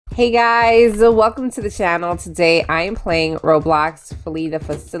Hey guys, welcome to the channel. Today I am playing Roblox Flee the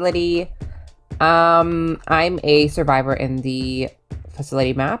Facility. I'm a survivor in the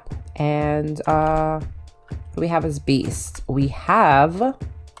facility map, and what do we have as beast? We have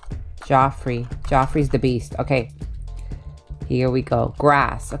Joffrey. Joffrey's the beast. Okay, here we go.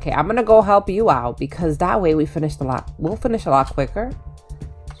 Grass. Okay, I'm gonna go help you out because that way we'll finish a lot quicker.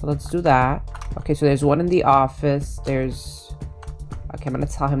 So let's do that. Okay, so there's one in the office. Okay, I'm gonna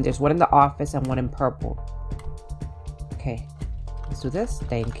tell him there's one in the office and one in purple. Okay, let's do this.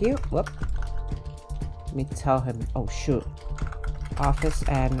 Thank you. Whoop. Let me tell him. Oh, shoot. Office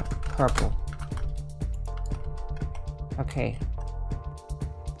and purple. Okay.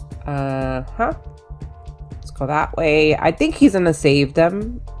 Let's go that way. I think he's gonna save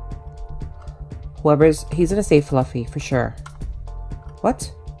them. He's gonna save Fluffy for sure.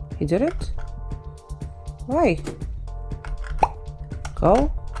 What? He did it? Why?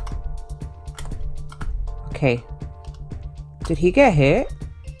 Go. Okay. Did he get hit?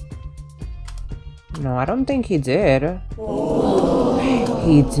 No, I don't think he did.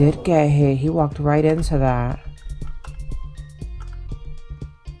 He did get hit. He walked right into that.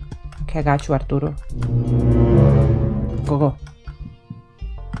 Okay, I got you, Arturo. Go, go.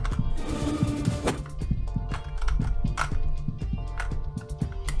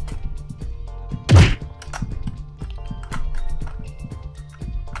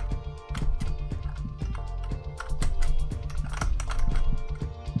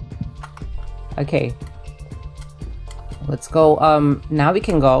 Okay, let's go. Now we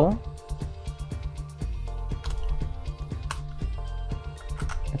can go.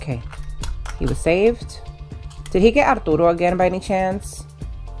 Okay, he was saved. Did he get Arturo again by any chance?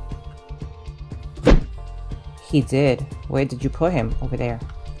 He did. Where did you put him? Over there.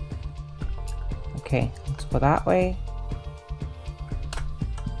 Okay, let's go that way.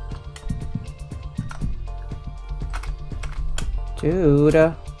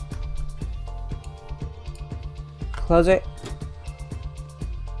 Dude. Close it.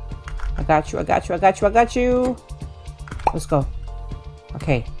 I got you, I got you, I got you, I got you. Let's go.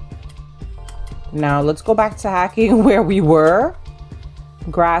 Okay. Now let's go back to hacking where we were.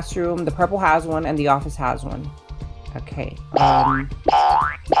 Grass room, the purple has one and the office has one. Okay.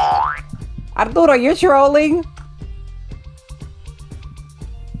 Arturo, you're trolling?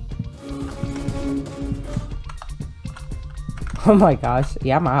 Oh my gosh.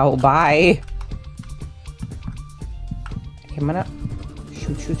 Yeah, I'm out. Bye. I'm gonna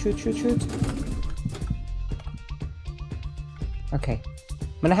shoot. Okay,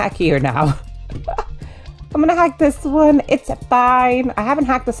 I'm gonna hack here now. I'm gonna hack this one. It's fine. I haven't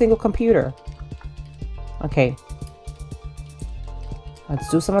hacked a single computer. Okay, let's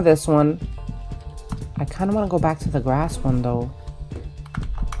do some of this one. I kind of want to go back to the grass one though.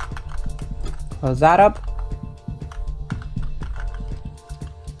 Close that up.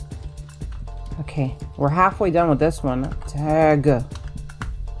 Okay, we're halfway done with this one. Tag.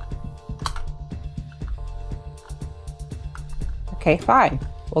 Okay, fine.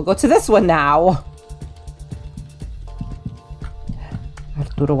 We'll go to this one now.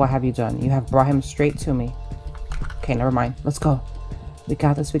 Arturo, what have you done? You have brought him straight to me. Okay, never mind. Let's go. We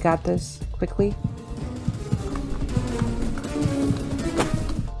got this. We got this. Quickly.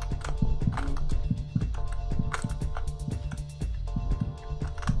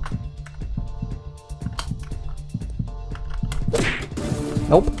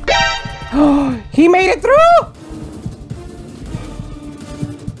 Nope. He made it through!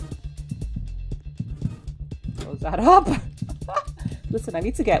 Close that up. Listen, I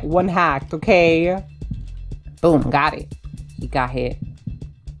need to get one hacked, okay? Boom, got it. He got hit.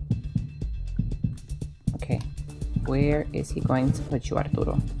 Okay. Where is he going to put you,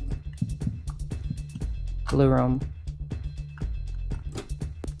 Arturo? Blue room.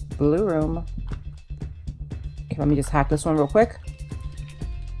 Blue room. Okay, let me just hack this one real quick.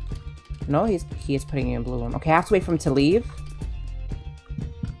 No, he is putting you in blue room. Okay, I have to wait for him to leave.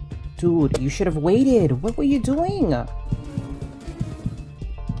 Dude, you should have waited. What were you doing?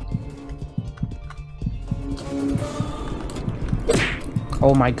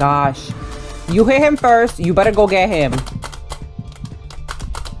 Oh my gosh. You hit him first. You better go get him.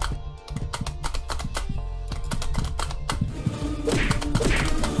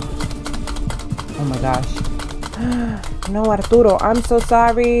 Oh my gosh. No, Arturo, I'm so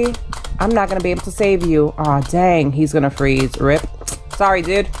sorry. I'm not gonna be able to save you. Aw, dang, he's gonna freeze. Rip. Sorry,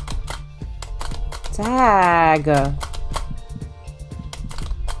 dude. Tag. They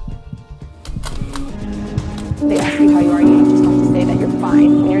ask you how you are, you just have to say that you're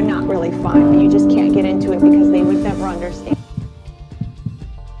fine when you're not really fine. You just can't get into it because they would never understand.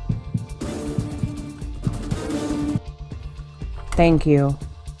 Thank you.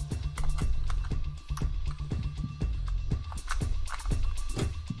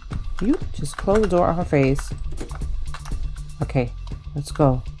 You just close the door on her face. Okay, let's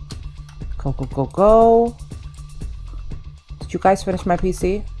go. Go, go, go, go. Did you guys finish my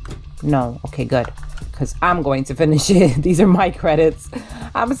PC? No. Okay, good. Because I'm going to finish it. These are my credits.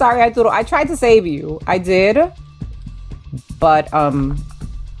 I'm sorry, I tried to save you. I did. But,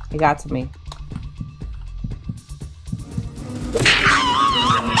 it got to me.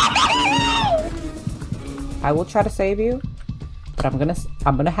 I will try to save you. But I'm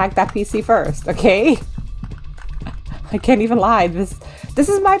gonna hack that PC first, okay? I can't even lie. This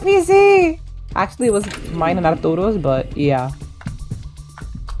is my PC. Actually, it was mine and Arturo's, but yeah.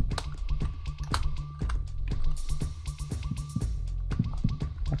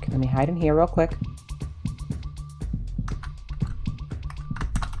 Okay, let me hide in here real quick.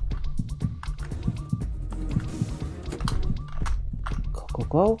 Go, go,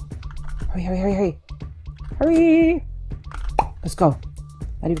 go. Hurry, hurry, hurry, hurry. Hurry. Let's go.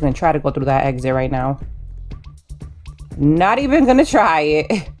 Not even gonna try to go through that exit right now. Not even gonna try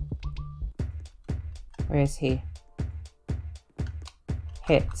it. Where is he?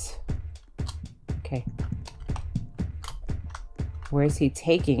 Hit. Okay. Where is he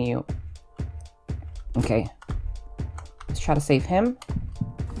taking you? Okay. Let's try to save him.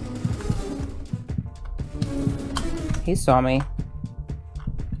 He saw me.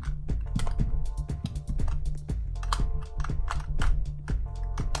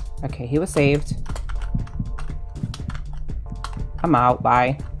 Okay, he was saved. I'm out.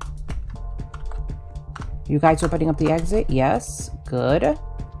 Bye. You guys opening up the exit? Yes. Good.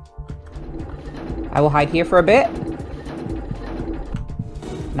 I will hide here for a bit.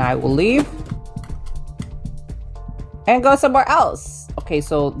 Now I will leave. And go somewhere else. Okay,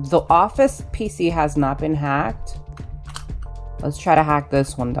 so the office PC has not been hacked. Let's try to hack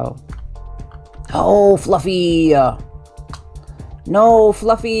this one, though. Oh, Fluffy! No,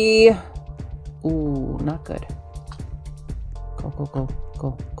 Fluffy! Ooh, not good. Go, go, go,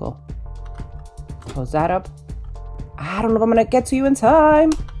 go, go. Close that up. I don't know if I'm gonna get to you in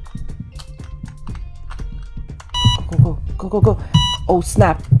time. Go, go, go, go, go. Oh,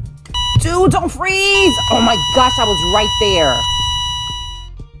 snap. Dude, don't freeze! Oh my gosh, I was right there.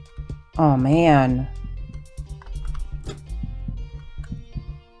 Oh, man.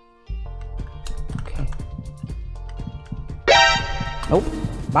 Okay. Nope.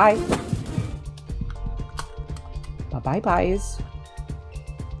 Bye. Bye-bye-byes.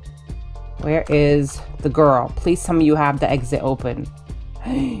 Where is the girl? Please tell me you have the exit open.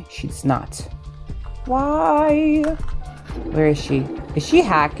 She does not. Why? Where is she? Is she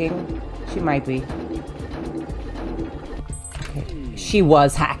hacking? She might be. Okay. She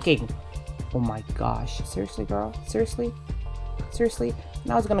was hacking. Oh my gosh. Seriously, girl? Seriously? Seriously?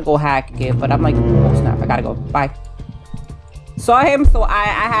 Now I was gonna go hack again, but I'm like, oh snap, I gotta go. Bye. Saw him, so I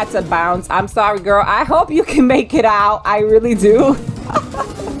had to bounce. I'm sorry, girl. I hope you can make it out. I really do.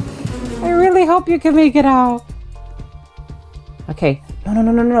 I really hope you can make it out. Okay.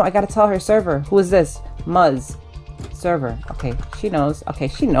 No. I gotta tell her server. Who is this? Muzz. Server. Okay. She knows. Okay,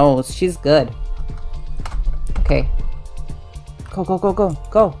 she knows. She's good. Okay. Go, go, go, go.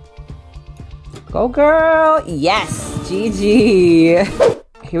 Go. Go, girl. Yes. GG.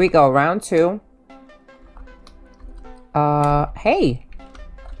 Here we go. Round 2. Hey.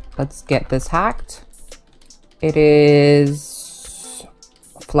 Let's get this hacked. It is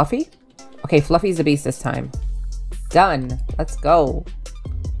Fluffy. Okay, Fluffy's the beast this time. Done. Let's go.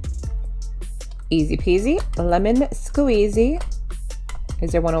 Easy peasy. Lemon squeezy.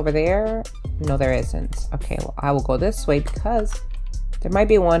 Is there one over there? No, there isn't. Okay, well, I will go this way because there might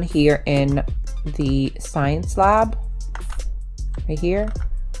be one here in the science lab. Right here.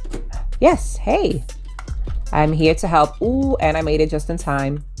 Yes, hey. I'm here to help. Ooh, and I made it just in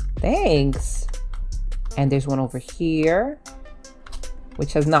time. Thanks. And there's one over here,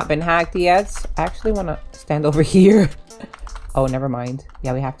 which has not been hacked yet. I actually want to stand over here. Oh, never mind.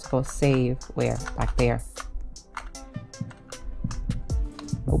 Yeah, we have to go save. Where? Back there.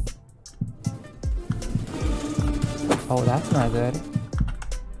 Nope. Oh, that's not good.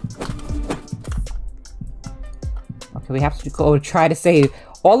 Okay, we have to go try to save.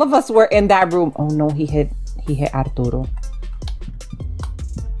 All of us were in that room. Oh no, he hit Arturo.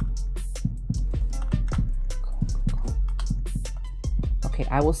 Okay,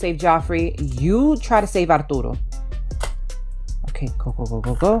 I will save Joffrey. You try to save Arturo. Okay, go, go, go,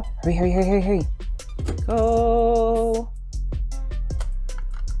 go, go. Hurry, hurry, hurry, hurry, hurry. Go.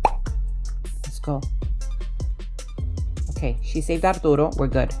 Let's go. Okay, she saved Arturo. We're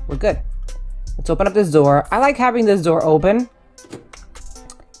good. We're good. Let's open up this door. I like having this door open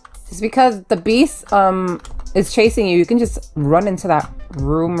Just because the beast is chasing you, you can just run into that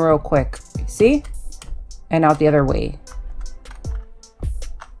room real quick. See? And out the other way.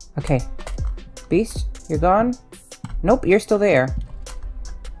 Okay. Beast, you're gone? Nope, you're still there.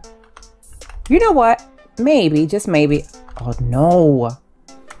 You know what? Maybe, just maybe. Oh no.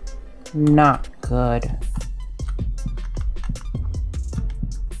 Not good.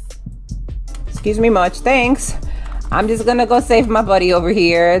 Excuse me much, thanks. I'm just gonna go save my buddy over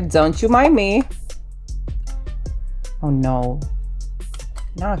here. Don't you mind me. Oh no.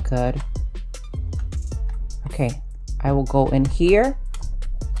 Not good. Okay, I will go in here.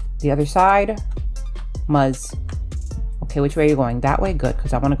 The other side. Muzz. Okay, which way are you going? That way? Good,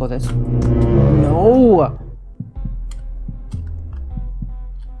 because I want to go this way. No!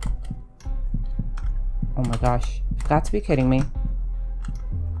 Oh my gosh. You've got to be kidding me.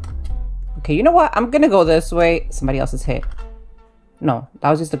 Okay, you know what? I'm gonna go this way. Somebody else is hit. No, that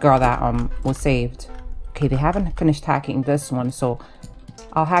was just the girl that was saved. Okay, they haven't finished hacking this one, so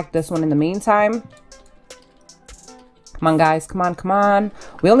I'll hack this one in the meantime. Come on, guys. Come on, come on.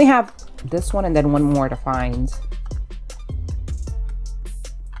 We only have this one and then one more to find.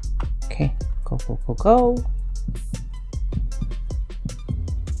 Okay, go, go, go, go.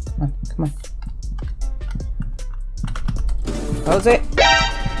 Come on, come on. Close it.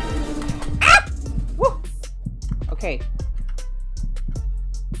 Ah! Woo! Okay.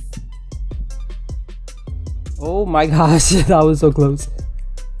 Oh my gosh, that was so close.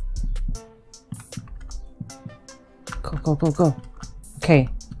 Go, go, go, go. Okay.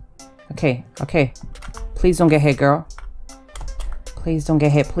 Okay, okay. Please don't get hit, girl. Please don't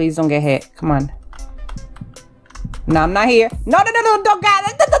get hit. Please don't get hit. Come on. No, I'm not here. No, no, no, no. Don't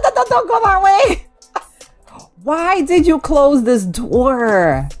go that way. Why did you close this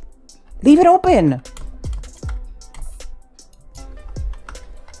door? Leave it open.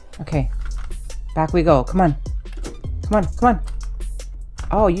 Okay. Back we go. Come on. Come on, come on.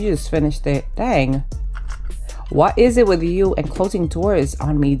 Oh, you just finished it. Dang. What is it with you and closing doors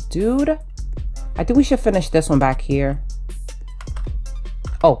on me, dude? I think we should finish this one back here.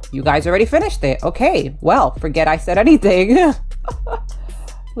 Oh, you guys already finished it. Okay, well, forget I said anything.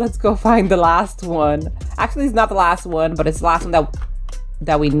 Let's go find the last one. Actually, it's not the last one, but it's the last one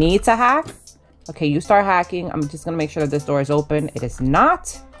that we need to hack. Okay, you start hacking. I'm just gonna make sure that this door is open. It is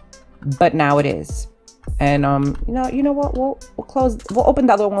not, but now it is. And you know what? We'll close. We'll open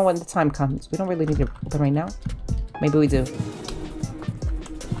the other one when the time comes. We don't really need to open right now. Maybe we do.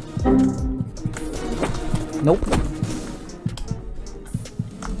 Nope.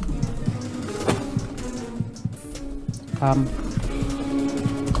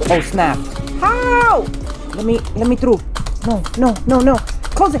 Oh snap! How? Let me through. No, no, no, no!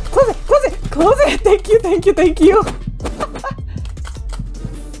 Close it! Close it! Close it! Close it! Thank you! Thank you! Thank you!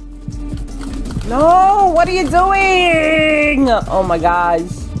 No! What are you doing? Oh my gosh!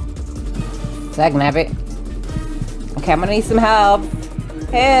 Dag nabbit. Okay, I'm gonna need some help.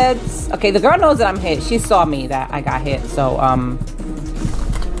 Hits. Okay, the girl knows that I'm hit. She saw me that I got hit. So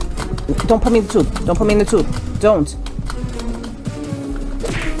don't put me in the tube. Don't put me in the tube. Don't.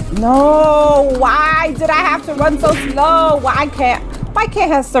 No, why did I have to run so slow? Why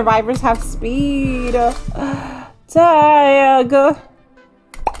can't survivors have speed? Tag.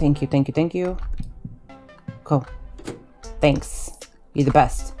 Thank you, thank you, thank you. Go. Thanks. You're the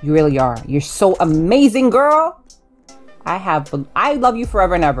best. You really are. You're so amazing, girl. I love you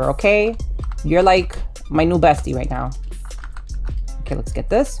forever and ever, okay? You're like my new bestie right now. Okay, let's get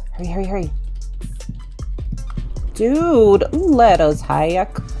this. Hurry, hurry, hurry. Dude, let us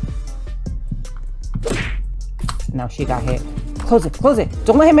hack. Now she got hit. Close it, close it.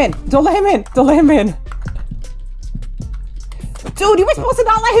 Don't let him in. Don't let him in. Don't let him in. Dude, you were supposed to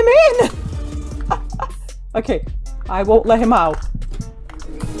not let him in. Okay, I won't let him out.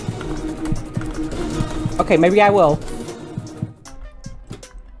 Okay, maybe I will.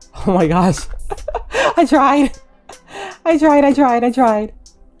 Oh my gosh. I tried. I tried.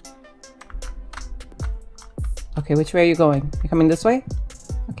 Okay, which way are you going? You coming this way?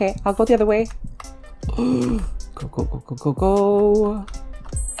 Okay, I'll go the other way. Go, go, go, go, go, go.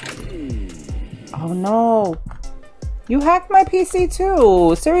 Oh no. You hacked my PC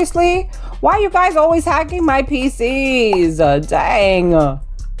too. Seriously? Why are you guys always hacking my PCs? Dang.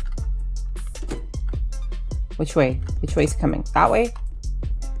 Which way? Which way is it coming? That way?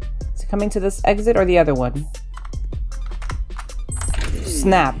 Is it coming to this exit or the other one?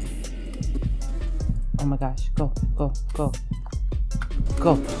 Snap. Oh my gosh. Go, go, go.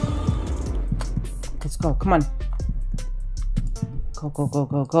 Go. Let's go. Come on. Go, go, go,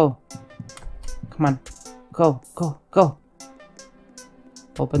 go, go. Come on. Go, go, go.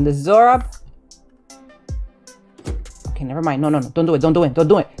 Open this door up. Okay, never mind. No. Don't do it. Don't do it. Don't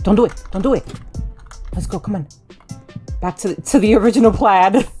do it. Don't do it. Don't do it. Let's go. Come on. Back to the original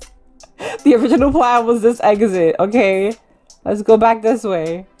plan. The original plan was this exit. Okay. Let's go back this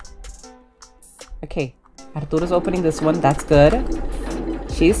way. Okay. Arturo's opening this one. That's good.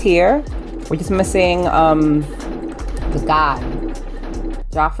 She's here. We're just missing, the guy.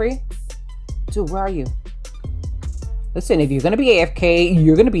 Joffrey? Dude, where are you? Listen, if you're gonna be AFK,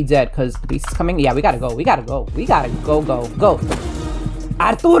 you're gonna be dead because the beast is coming. Yeah, we gotta go. We gotta go. We gotta go.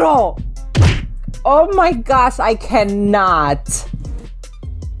 Arturo! Oh my gosh, I cannot.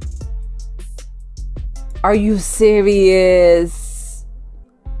 Are you serious?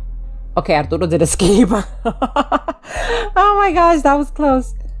 Okay, Arturo did escape. Oh my gosh, that was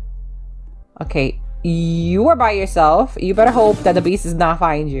close. Okay, you are by yourself. You better hope that the beast does not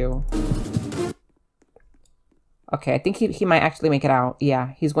find you. Okay, I think he might actually make it out.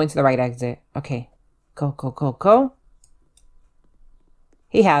 Yeah, he's going to the right exit. Okay, go.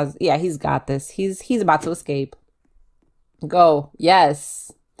 He has, yeah, he's got this. He's about to escape. Go,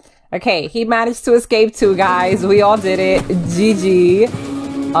 yes. Okay, he managed to escape too, guys. We all did it. GG.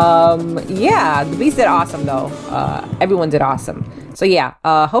 Yeah, the beast did awesome though. Everyone did awesome. So yeah,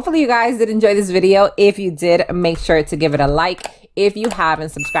 hopefully you guys did enjoy this video. If you did, make sure to give it a like. If you haven't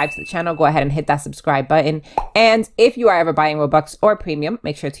subscribed to the channel, go ahead and hit that subscribe button. And if you are ever buying Robux or Premium,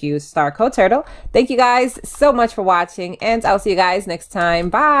 make sure to use star code Turtle. Thank you guys so much for watching, and I'll see you guys next time.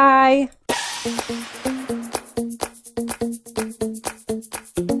 Bye!